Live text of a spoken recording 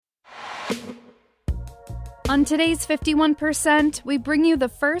On today's 51%, we bring you the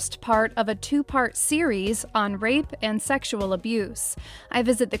first part of a two-part series on rape and sexual abuse. I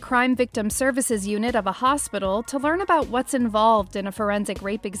visit the Crime Victim Services Unit of a hospital to learn about what's involved in a forensic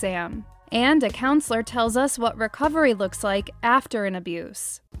rape exam. And a counselor tells us what recovery looks like after an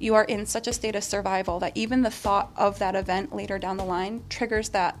abuse. You are in such a state of survival that even the thought of that event later down the line triggers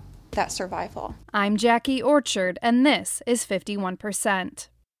that survival. I'm Jackie Orchard, and this is 51%.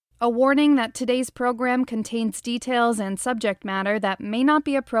 A warning that today's program contains details and subject matter that may not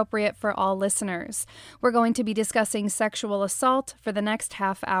be appropriate for all listeners. We're going to be discussing sexual assault for the next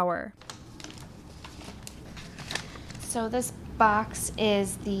half hour. So this box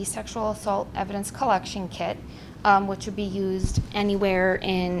is the sexual assault evidence collection kit, which would be used anywhere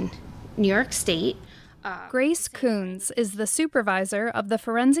in New York State. Grace Coons is the supervisor of the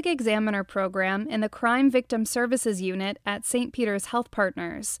Forensic Examiner program in the Crime Victim Services Unit at St. Peter's Health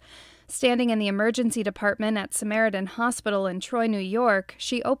Partners. Standing in the emergency department at Samaritan Hospital in Troy, New York,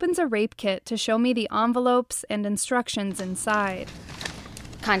 she opens a rape kit to show me the envelopes and instructions inside.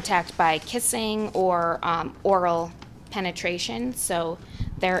 Contact by kissing or oral penetration. So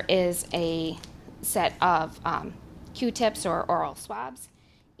there is a set of Q-tips or oral swabs.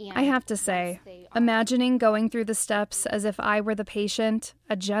 I have to say, imagining going through the steps as if I were the patient,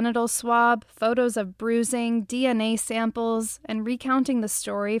 a genital swab, photos of bruising, DNA samples, and recounting the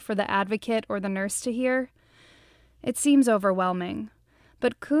story for the advocate or the nurse to hear, it seems overwhelming.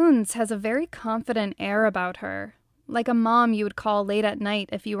 But Coons has a very confident air about her, like a mom you would call late at night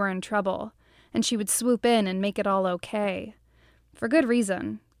if you were in trouble, and she would swoop in and make it all okay. For good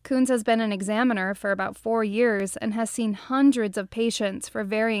reason. Coons has been an examiner for about 4 years and has seen hundreds of patients for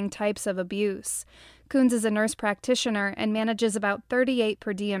varying types of abuse. Coons is a nurse practitioner and manages about 38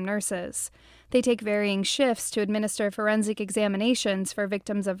 per diem nurses. They take varying shifts to administer forensic examinations for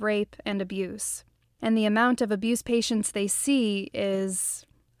victims of rape and abuse. And the amount of abuse patients they see is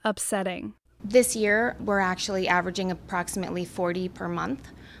upsetting. This year, we're actually averaging approximately 40 per month.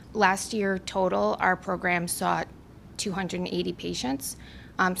 Last year total, our program saw 280 patients.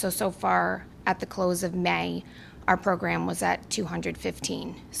 So far, at the close of May, our program was at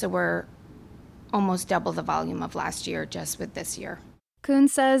 215. So we're almost double the volume of last year just with this year.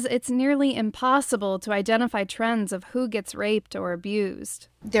 Coons says it's nearly impossible to identify trends of who gets raped or abused.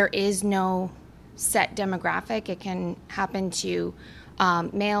 There is no set demographic. It can happen to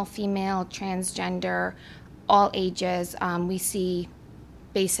male, female, transgender, all ages. We see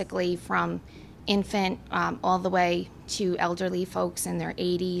basically from infant all the way to elderly folks in their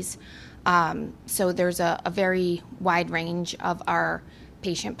 80s. So there's a very wide range of our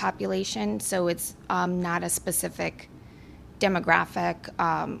patient population. So it's not a specific demographic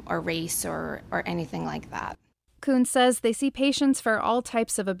or race or anything like that. Coons says they see patients for all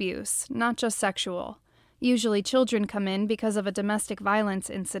types of abuse, not just sexual. Usually children come in because of a domestic violence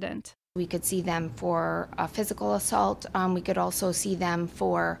incident. We could see them for a physical assault. We could also see them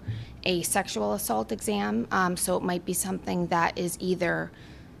for a sexual assault exam. So it might be something that is either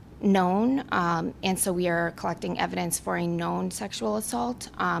known, and so we are collecting evidence for a known sexual assault,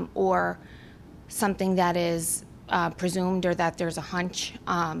 or something that is presumed or that there's a hunch,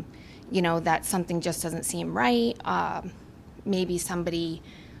 that something just doesn't seem right. Maybe somebody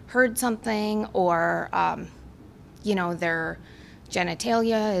heard something or, their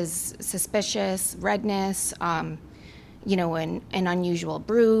genitalia is suspicious, redness, an unusual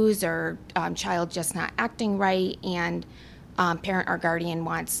bruise or child just not acting right, and parent or guardian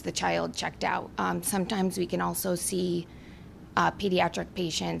wants the child checked out. Sometimes we can also see pediatric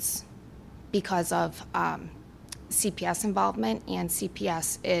patients because of CPS involvement, and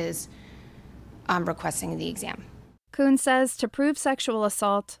CPS is requesting the exam. Coons says to prove sexual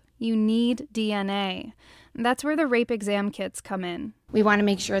assault, you need DNA. That's where the rape exam kits come in. We want to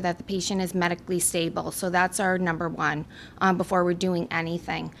make sure that the patient is medically stable, so that's our number one before we're doing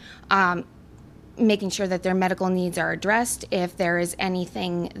anything. Making sure that their medical needs are addressed. If there is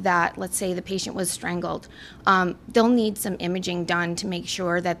anything that, let's say the patient was strangled, they'll need some imaging done to make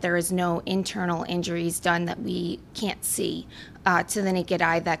sure that there is no internal injuries done that we can't see to the naked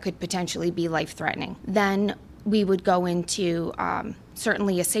eye that could potentially be life-threatening. Then we would go into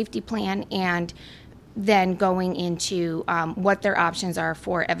certainly a safety plan, and then going into what their options are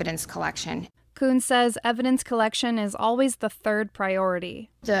for evidence collection. Coons says evidence collection is always the third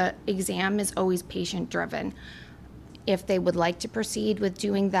priority. The exam is always patient-driven. If they would like to proceed with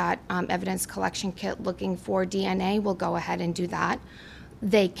doing that evidence collection kit looking for DNA, we'll go ahead and do that.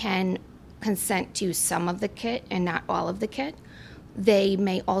 They can consent to some of the kit and not all of the kit. They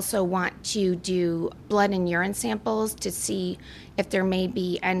may also want to do blood and urine samples to see if there may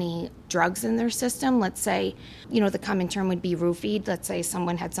be any drugs in their system. Let's say, the common term would be roofied. Let's say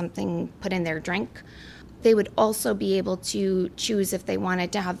someone had something put in their drink. They would also be able to choose if they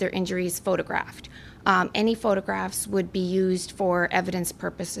wanted to have their injuries photographed. Any photographs would be used for evidence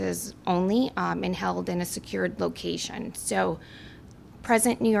purposes only and held in a secured location. So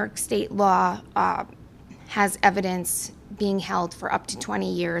present New York state law has evidence being held for up to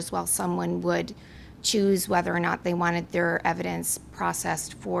 20 years while someone would choose whether or not they wanted their evidence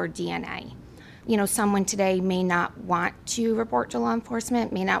processed for DNA. Someone today may not want to report to law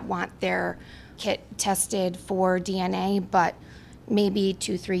enforcement, may not want their kit tested for DNA, but maybe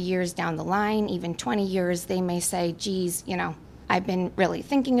 2-3 years down the line, even 20 years, they may say, geez, I've been really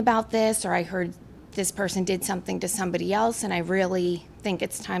thinking about this, or I heard this person did something to somebody else, and I really think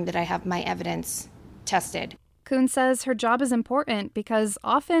it's time that I have my evidence tested. Kuhn says her job is important because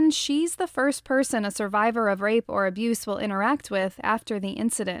often she's the first person a survivor of rape or abuse will interact with after the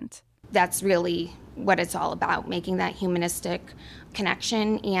incident. That's really what it's all about, making that humanistic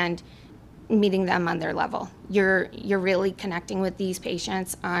connection and meeting them on their level. You're really connecting with these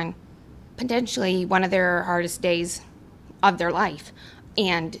patients on potentially one of their hardest days of their life.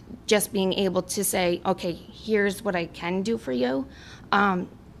 And just being able to say, okay, here's what I can do for you.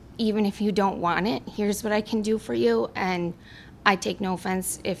 Even if you don't want it, here's what I can do for you. And I take no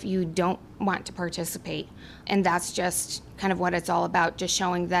offense if you don't want to participate. And that's just kind of what it's all about, just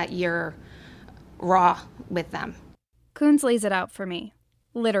showing that you're raw with them. Kuhn's lays it out for me.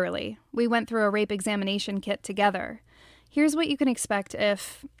 Literally. We went through a rape examination kit together. Here's what you can expect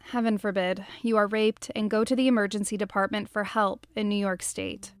if, heaven forbid, you are raped and go to the emergency department for help in New York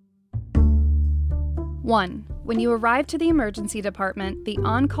State. 1. When you arrive to the emergency department, the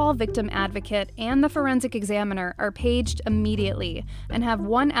on-call victim advocate and the forensic examiner are paged immediately and have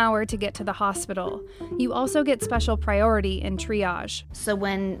 1 hour to get to the hospital. You also get special priority in triage. So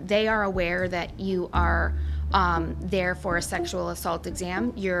when they are aware that you are there for a sexual assault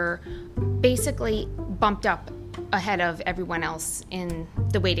exam, you're basically bumped up ahead of everyone else in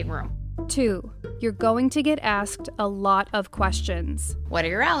the waiting room. 2. You're going to get asked a lot of questions. What are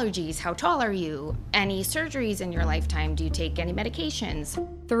your allergies? How tall are you? Any surgeries in your lifetime? Do you take any medications?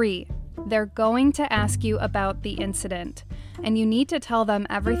 3. They're going to ask you about the incident, and you need to tell them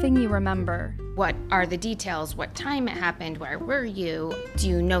everything you remember. What are the details? What time it happened? Where were you? Do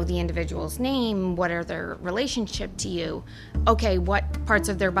you know the individual's name? What are their relationship to you? Okay, what parts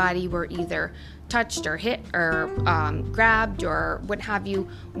of their body were either touched or hit or grabbed or what have you?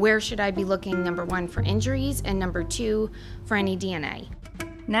 Where should I be looking, number 1, for injuries, and number 2, for any DNA?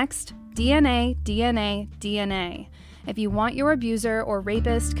 Next, DNA, DNA, DNA. If you want your abuser or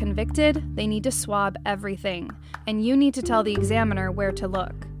rapist convicted, they need to swab everything, and you need to tell the examiner where to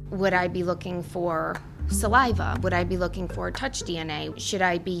look. Would I be looking for saliva? Would I be looking for touch DNA? Should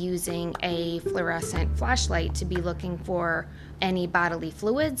I be using a fluorescent flashlight to be looking for any bodily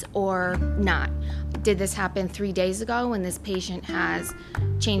fluids or not? Did this happen 3 days ago and this patient has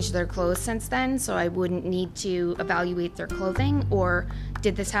changed their clothes since then, so I wouldn't need to evaluate their clothing? Or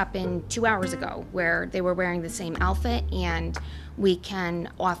did this happen 2 hours ago where they were wearing the same outfit and we can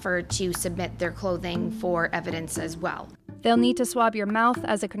offer to submit their clothing for evidence as well? They'll need to swab your mouth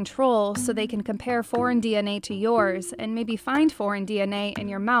as a control so they can compare foreign DNA to yours and maybe find foreign DNA in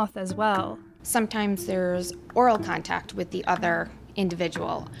your mouth as well. Sometimes there's oral contact with the other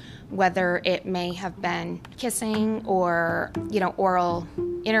individual, whether it may have been kissing or, oral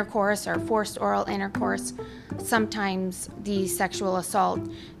intercourse or forced oral intercourse. Sometimes the sexual assault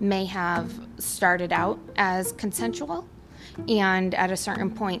may have started out as consensual, and at a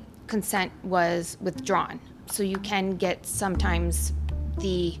certain point, consent was withdrawn. So you can get sometimes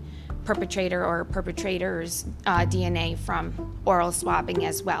the perpetrator or perpetrator's DNA from oral swabbing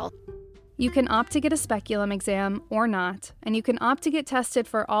as well. You can opt to get a speculum exam or not, and you can opt to get tested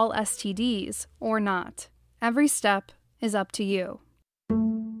for all STDs or not. Every step is up to you.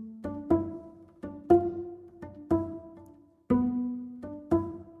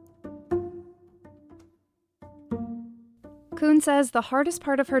 Kuhn says the hardest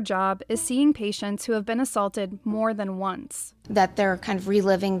part of her job is seeing patients who have been assaulted more than once. That they're kind of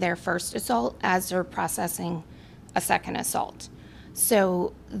reliving their first assault as they're processing a second assault.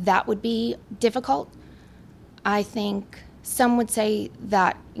 So that would be difficult. I think some would say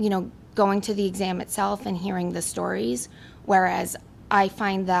that, going to the exam itself and hearing the stories, whereas I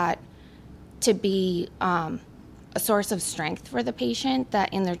find that to be a source of strength for the patient,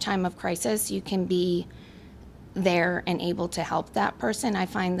 that in their time of crisis, you can be there and able to help that person. I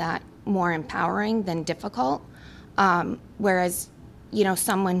find that more empowering than difficult. Whereas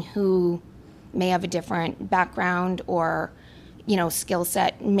someone who may have a different background or, skill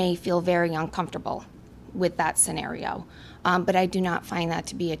set may feel very uncomfortable with that scenario. But I do not find that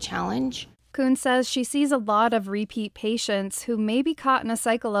to be a challenge. Kuhn says she sees a lot of repeat patients who may be caught in a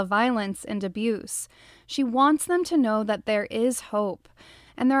cycle of violence and abuse. She wants them to know that there is hope,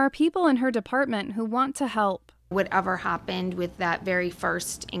 and there are people in her department who want to help. Whatever happened with that very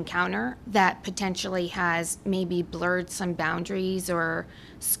first encounter that potentially has maybe blurred some boundaries or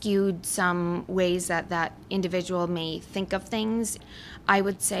skewed some ways that individual may think of things, I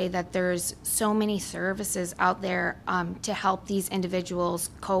would say that there's so many services out there to help these individuals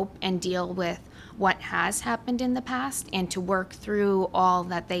cope and deal with what has happened in the past and to work through all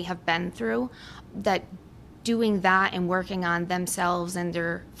that they have been through, that doing that and working on themselves and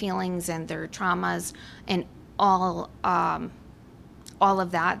their feelings and their traumas and all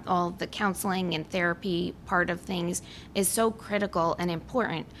of that, all the counseling and therapy part of things is so critical and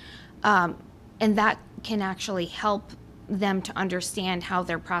important. And that can actually help them to understand how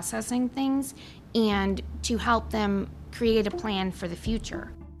they're processing things and to help them create a plan for the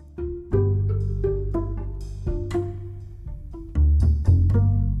future.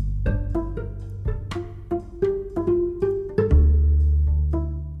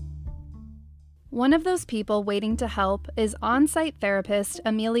 One of those people waiting to help is on-site therapist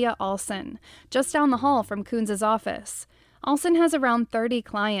Amelia Alson, just down the hall from Kuhn's office. Alson has around 30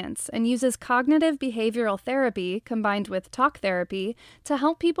 clients and uses cognitive behavioral therapy combined with talk therapy to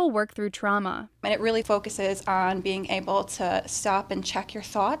help people work through trauma. And it really focuses on being able to stop and check your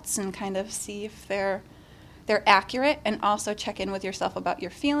thoughts and kind of see if they're accurate, and also check in with yourself about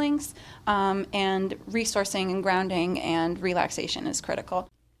your feelings, and resourcing and grounding and relaxation is critical.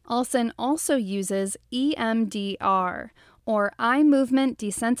 Alson also uses EMDR, or eye movement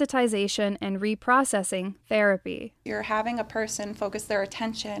desensitization and reprocessing therapy. You're having a person focus their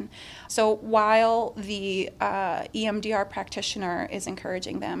attention. So while the EMDR practitioner is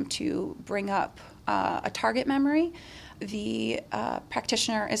encouraging them to bring up a target memory, the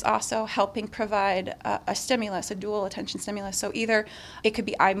practitioner is also helping provide a stimulus, a dual attention stimulus. So either it could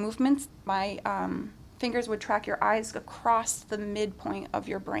be eye movements. My fingers would track your eyes across the midpoint of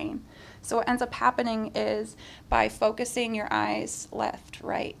your brain. So what ends up happening is by focusing your eyes left,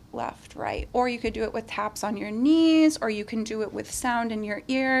 right, or you could do it with taps on your knees, or you can do it with sound in your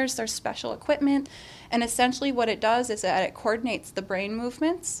ears. There's special equipment. And essentially what it does is that it coordinates the brain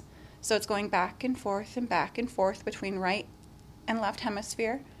movements. So it's going back and forth between right and left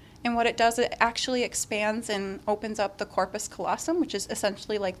hemisphere. And what it does, it actually expands and opens up the corpus callosum, which is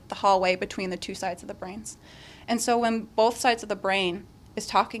essentially like the hallway between the two sides of the brains. And so when both sides of the brain is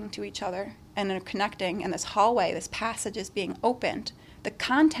talking to each other and are connecting, and this hallway, this passage is being opened, the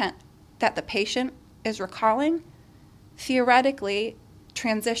content that the patient is recalling theoretically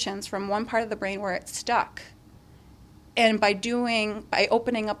transitions from one part of the brain where it's stuck. And by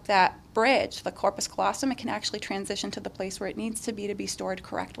opening up that bridge, the corpus callosum, it can actually transition to the place where it needs to be stored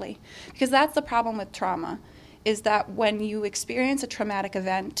correctly. Because that's the problem with trauma, is that when you experience a traumatic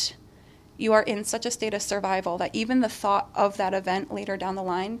event, you are in such a state of survival that even the thought of that event later down the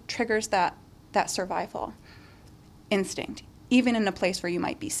line triggers that survival instinct, even in a place where you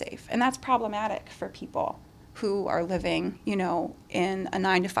might be safe. And that's problematic for people who are living, in a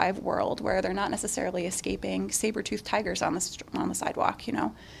 9-to-5 world where they're not necessarily escaping saber-toothed tigers on the sidewalk.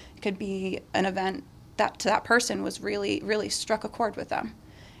 It could be an event that to that person was really, really struck a chord with them.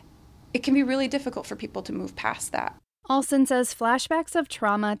 It can be really difficult for people to move past that. Alson says flashbacks of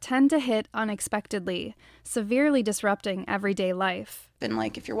trauma tend to hit unexpectedly, severely disrupting everyday life. And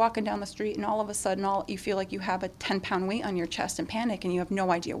like if you're walking down the street and all of a sudden you feel like you have a 10-pound weight on your chest and panic and you have no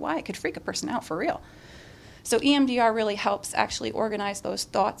idea why, it could freak a person out for real. So EMDR really helps actually organize those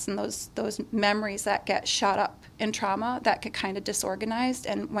thoughts and those memories that get shot up in trauma that get kind of disorganized.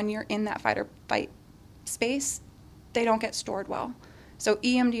 And when you're in that fight or flight space, they don't get stored well. So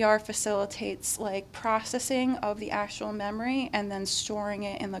EMDR facilitates like processing of the actual memory and then storing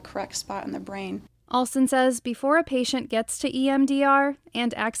it in the correct spot in the brain. Alson says before a patient gets to EMDR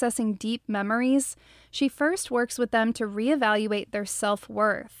and accessing deep memories, she first works with them to reevaluate their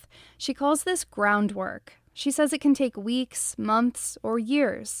self-worth. She calls this groundwork. She says it can take weeks, months, or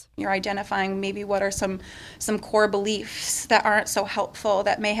years. You're identifying maybe what are some core beliefs that aren't so helpful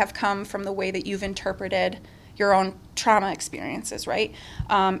that may have come from the way that you've interpreted your own trauma experiences, right?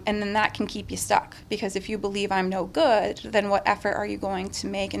 And then that can keep you stuck, because if you believe I'm no good, then what effort are you going to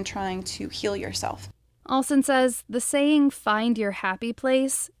make in trying to heal yourself? Alson says the saying, "find your happy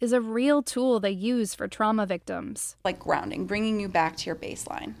place," is a real tool they use for trauma victims. Like grounding, bringing you back to your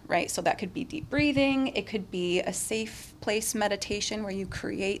baseline, right? So that could be deep breathing. It could be a safe place meditation where you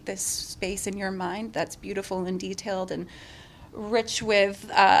create this space in your mind that's beautiful and detailed and rich with,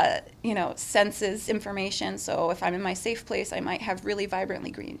 senses information. So if I'm in my safe place, I might have really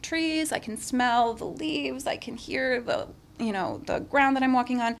vibrantly green trees. I can smell the leaves. I can hear the ground that I'm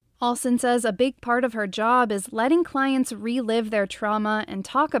walking on. Alson says a big part of her job is letting clients relive their trauma and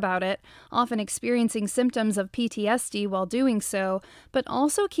talk about it, often experiencing symptoms of PTSD while doing so, but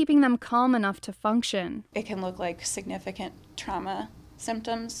also keeping them calm enough to function. It can look like significant trauma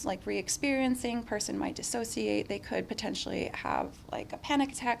symptoms, like re-experiencing. Person might dissociate. They could potentially have like a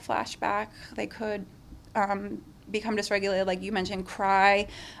panic attack flashback. They could become dysregulated, like you mentioned, cry,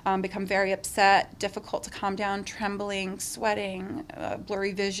 become very upset, difficult to calm down, trembling, sweating,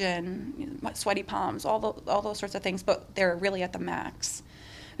 blurry vision, sweaty palms, all those sorts of things, but they're really at the max.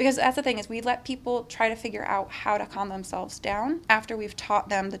 Because that's the thing, is we let people try to figure out how to calm themselves down after we've taught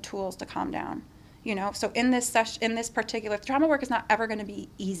them the tools to calm down. So in this particular trauma work is not ever going to be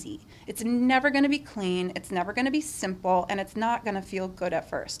easy. It's never going to be clean. It's never going to be simple, and it's not going to feel good at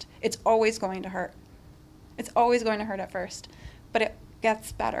first. It's always going to hurt. It's always going to hurt at first, but it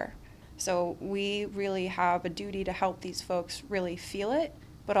gets better. So we really have a duty to help these folks really feel it,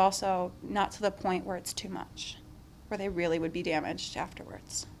 but also not to the point where it's too much, where they really would be damaged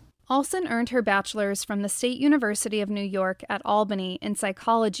afterwards. Alson earned her bachelor's from the State University of New York at Albany in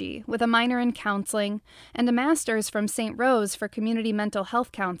psychology with a minor in counseling and a master's from St. Rose for community mental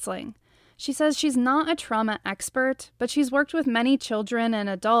health counseling. She says she's not a trauma expert, but she's worked with many children and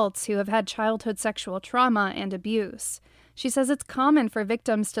adults who have had childhood sexual trauma and abuse. She says it's common for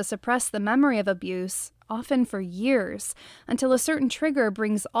victims to suppress the memory of abuse, often for years, until a certain trigger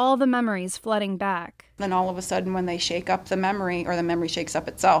brings all the memories flooding back. Then all of a sudden when they shake up the memory, or the memory shakes up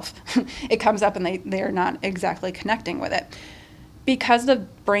itself, it comes up and they're not exactly connecting with it. Because the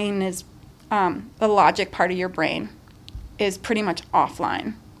brain is, the logic part of your brain is pretty much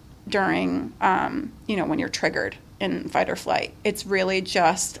offline during, when you're triggered in fight or flight. It's really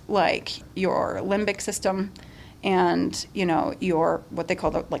just like your limbic system and, your, what they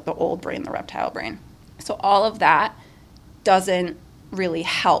call the old brain, the reptile brain. So all of that doesn't really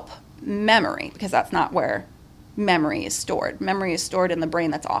help memory, because that's not where memory is stored. Memory is stored in the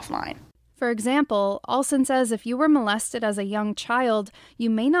brain that's offline. For example, Alson says if you were molested as a young child, you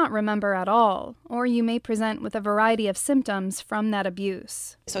may not remember at all, or you may present with a variety of symptoms from that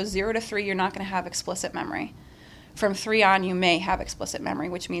abuse. So 0 to 3, you're not going to have explicit memory. From 3 on, you may have explicit memory,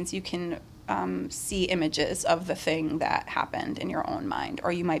 which means you can see images of the thing that happened in your own mind,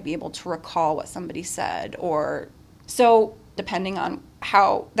 or you might be able to recall what somebody said. Or so depending on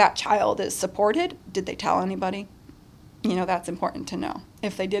how that child is supported, did they tell anybody? That's important to know.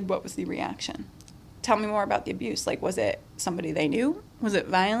 If they did, what was the reaction? Tell me more about the abuse. Like, was it somebody they knew? Was it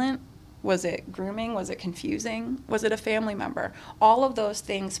violent? Was it grooming? Was it confusing? Was it a family member? All of those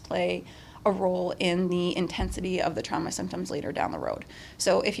things play a role in the intensity of the trauma symptoms later down the road.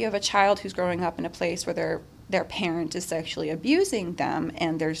 So if you have a child who's growing up in a place where their parent is sexually abusing them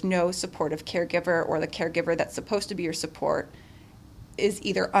and there's no supportive caregiver, or the caregiver that's supposed to be your support is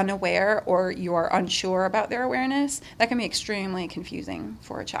either unaware or you are unsure about their awareness, that can be extremely confusing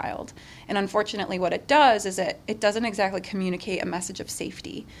for a child. And unfortunately, what it does is it doesn't exactly communicate a message of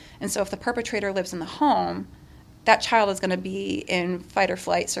safety. And so if the perpetrator lives in the home, that child is going to be in fight or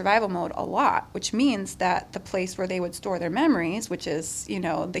flight survival mode a lot, which means that the place where they would store their memories, which is,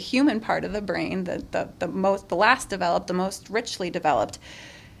 the human part of the brain, the last developed, the most richly developed,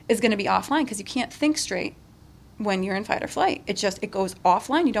 is going to be offline, because you can't think straight when you're in fight or flight. It goes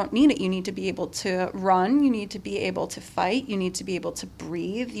offline. You don't need it. You need to be able to run. You need to be able to fight. You need to be able to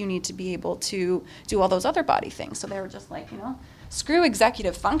breathe. You need to be able to do all those other body things. So they were just like, screw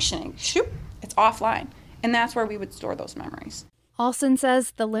executive functioning. Shoop, it's offline. And that's where we would store those memories. Alson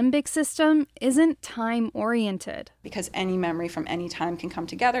says the limbic system isn't time-oriented. Because any memory from any time can come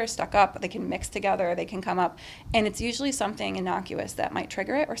together, stuck up, they can mix together, they can come up. And it's usually something innocuous that might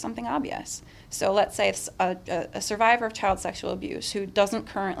trigger it, or something obvious. So let's say it's a survivor of child sexual abuse who doesn't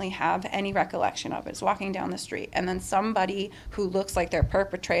currently have any recollection of it, is walking down the street, and then somebody who looks like their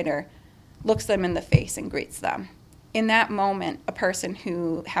perpetrator looks them in the face and greets them. In that moment, a person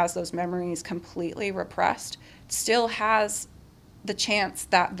who has those memories completely repressed still has the chance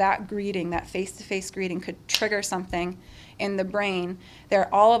that that greeting, that face-to-face greeting, could trigger something in the brain.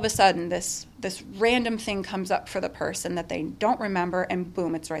 There, all of a sudden, this random thing comes up for the person that they don't remember, and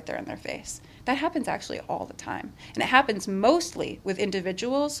boom, it's right there in their face. That happens actually all the time. And it happens mostly with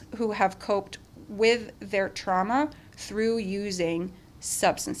individuals who have coped with their trauma through using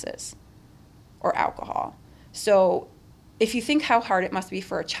substances or alcohol. So if you think how hard it must be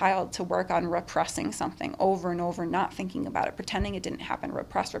for a child to work on repressing something over and over, not thinking about it, pretending it didn't happen,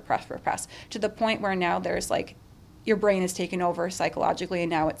 repress, to the point where now there's like, your brain is taken over psychologically and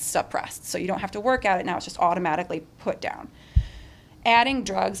now it's suppressed. So you don't have to work at it, now it's just automatically put down. Adding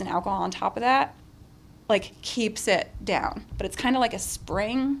drugs and alcohol on top of that, like, keeps it down. But it's kind of like a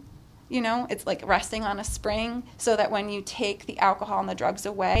spring, you know? It's like resting on a spring so that when you take the alcohol and the drugs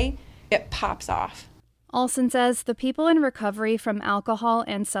away, it pops off. Olson says the people in recovery from alcohol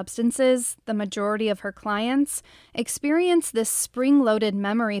and substances, the majority of her clients, experience this spring-loaded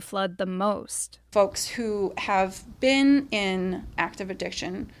memory flood the most. Folks who have been in active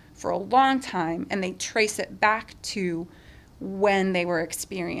addiction for a long time and they trace it back to when they were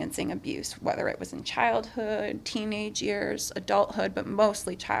experiencing abuse, whether it was in childhood, teenage years, adulthood, but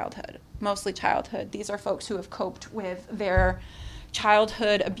mostly childhood. These are folks who have coped with their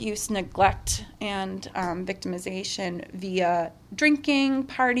childhood abuse, neglect, and victimization via drinking,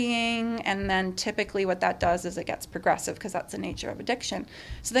 partying, and then typically what that does is it gets progressive because that's the nature of addiction.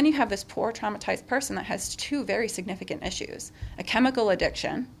 So then you have this poor traumatized person that has two very significant issues, a chemical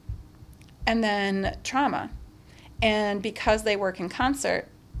addiction and then trauma. And because they work in concert,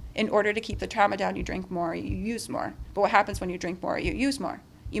 in order to keep the trauma down, you drink more, you use more. But what happens when you drink more, you use more?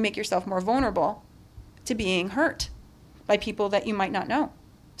 You make yourself more vulnerable to being hurt by people that you might not know.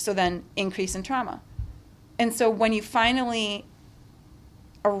 So then increase in trauma. And so when you finally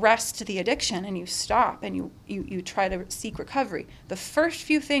arrest the addiction and you stop and you try to seek recovery, the first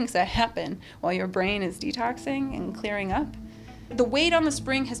few things that happen while your brain is detoxing and clearing up, the weight on the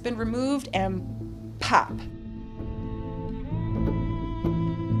spring has been removed and pop.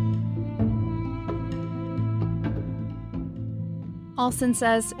 Olson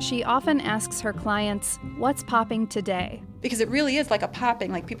says she often asks her clients, what's popping today? Because it really is like a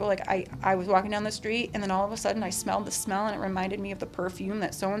popping. Like people like, I was walking down the street and then all of a sudden I smelled the smell and it reminded me of the perfume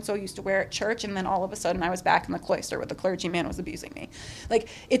that so-and-so used to wear at church, and then all of a sudden I was back in the cloister where the clergyman was abusing me. Like,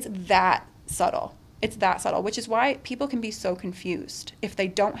 it's that subtle. It's that subtle, which is why people can be so confused. If they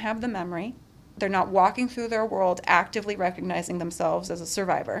don't have the memory, they're not walking through their world actively recognizing themselves as a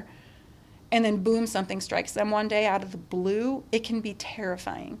survivor, and then boom, something strikes them one day out of the blue, it can be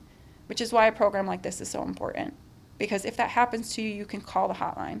terrifying, which is why a program like this is so important. Because if that happens to you, you can call the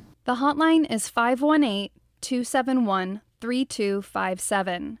hotline. The hotline is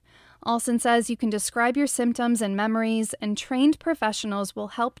 518-271-3257. Olson says you can describe your symptoms and memories, and trained professionals will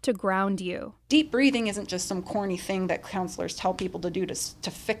help to ground you. Deep breathing isn't just some corny thing that counselors tell people to do to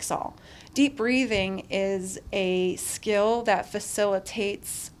fix all. Deep breathing is a skill that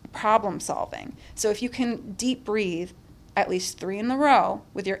facilitates problem solving. So if you can deep breathe at least 3 in a row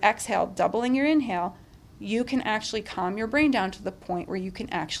with your exhale doubling your inhale, you can actually calm your brain down to the point where you can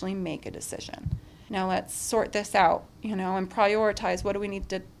actually make a decision. Now let's sort this out, and prioritize what do we need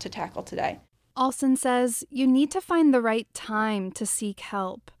to tackle today. Olson says you need to find the right time to seek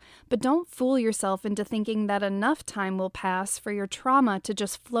help, but don't fool yourself into thinking that enough time will pass for your trauma to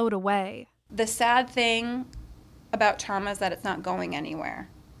just float away. The sad thing about trauma is that it's not going anywhere.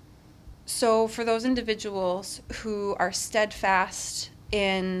 So for those individuals who are steadfast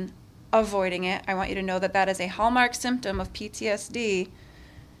in avoiding it, I want you to know that that is a hallmark symptom of PTSD,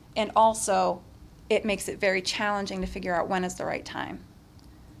 and also it makes it very challenging to figure out when is the right time.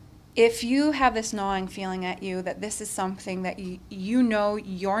 If you have this gnawing feeling at you that this is something that you know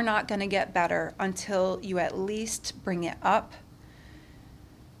you're not going to get better until you at least bring it up,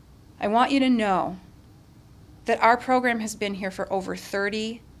 I want you to know that our program has been here for over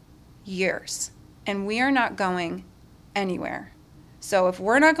 30 years, and we are not going anywhere. So if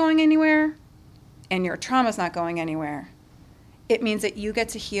we're not going anywhere and your trauma's not going anywhere, it means that you get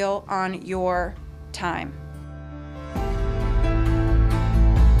to heal on your time.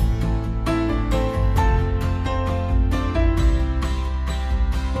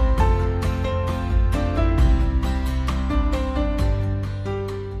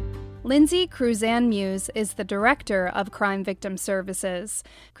 Lindsay Cruzan Muse is the director of Crime Victim Services.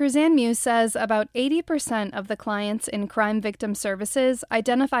 Cruzan Muse says about 80% of the clients in Crime Victim Services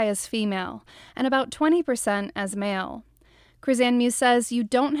identify as female, and about 20% as male. Cruzan Muse says you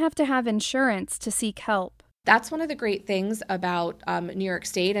don't have to have insurance to seek help. That's one of the great things about New York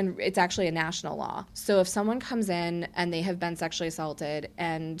State, and it's actually a national law. So if someone comes in and they have been sexually assaulted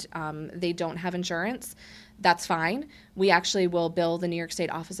and they don't have insurance, that's fine. we actually will bill the New York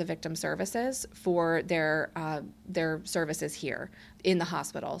State Office of Victim Services for their services here in the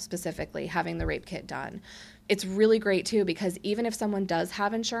hospital, specifically having the rape kit done. It's really great too, because even if someone does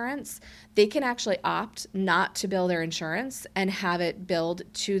have insurance, they can actually opt not to bill their insurance and have it billed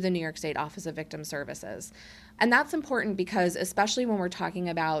to the New York State Office of Victim Services. And that's important because, especially when we're talking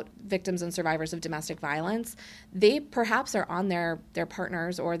about victims and survivors of domestic violence, they perhaps are on their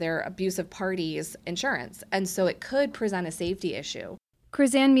partners or their abusive parties' insurance. And so it could present a safety issue.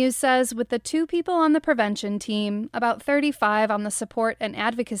 Cruzanne Muse says with the 2 people on the prevention team, about 35 on the support and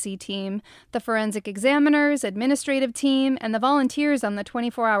advocacy team, the forensic examiners, administrative team, and the volunteers on the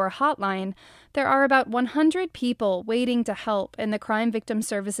 24-hour hotline, there are about 100 people waiting to help in the Crime Victim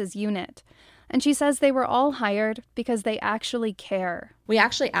Services unit. And she says they were all hired because they actually care. We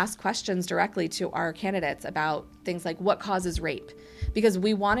actually ask questions directly to our candidates about things like what causes rape, because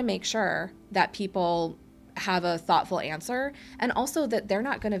we want to make sure that people have a thoughtful answer, and also that they're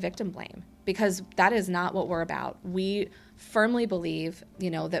not going to victim blame, because that is not what we're about. We firmly believe,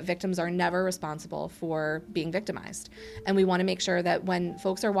 that victims are never responsible for being victimized. And we want to make sure that when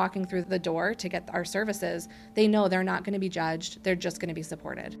folks are walking through the door to get our services, they know they're not going to be judged, they're just going to be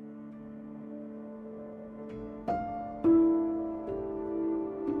supported.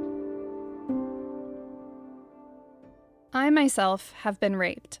 I myself have been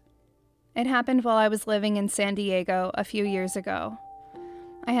raped. It happened while I was living in San Diego a few years ago.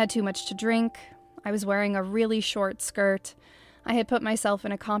 I had too much to drink. I was wearing a really short skirt. I had put myself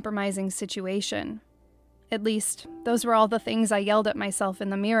in a compromising situation. At least, those were all the things I yelled at myself in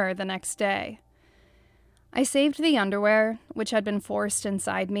the mirror the next day. I saved the underwear, which had been forced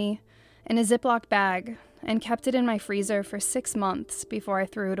inside me, in a Ziploc bag and kept it in my freezer for 6 months before I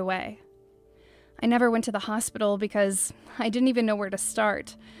threw it away. I never went to the hospital because I didn't even know where to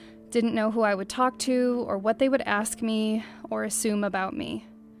start. Didn't know who I would talk to or what they would ask me or assume about me.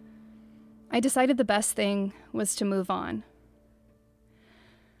 I decided the best thing was to move on.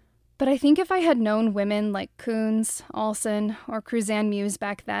 But I think if I had known women like Coons, Olson, or Cruzanne Muse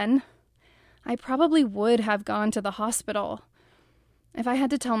back then, I probably would have gone to the hospital. If I had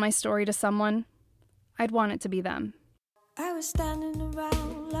to tell my story to someone, I'd want it to be them. I was standing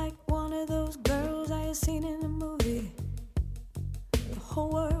around like one of those girls I had seen in a movie. The whole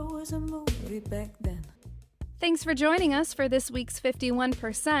world was a movie back then. Thanks for joining us for this week's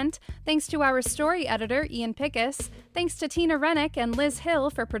 51%. Thanks to our story editor, Ian Pickus. Thanks to Tina Rennick and Liz Hill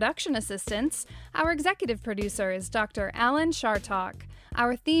for production assistance. Our executive producer is Dr. Alan Shartok.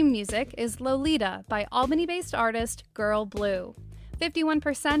 Our theme music is Lolita by Albany-based artist Girl Blue.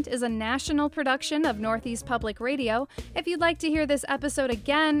 51% is a national production of Northeast Public Radio. If you'd like to hear this episode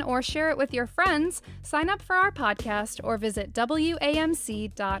again or share it with your friends, sign up for our podcast or visit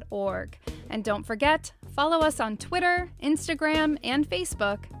WAMC.org. And don't forget, follow us on Twitter, Instagram, and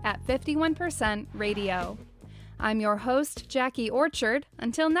Facebook at 51% Radio. I'm your host, Jackie Orchard.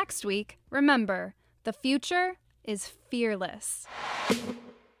 Until next week, remember, the future is fearless.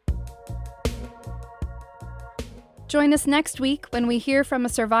 Join us next week when we hear from a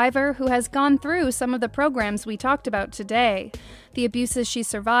survivor who has gone through some of the programs we talked about today, the abuses she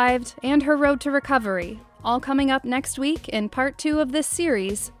survived, and her road to recovery, all coming up next week in part 2 of this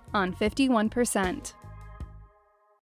series on 51%.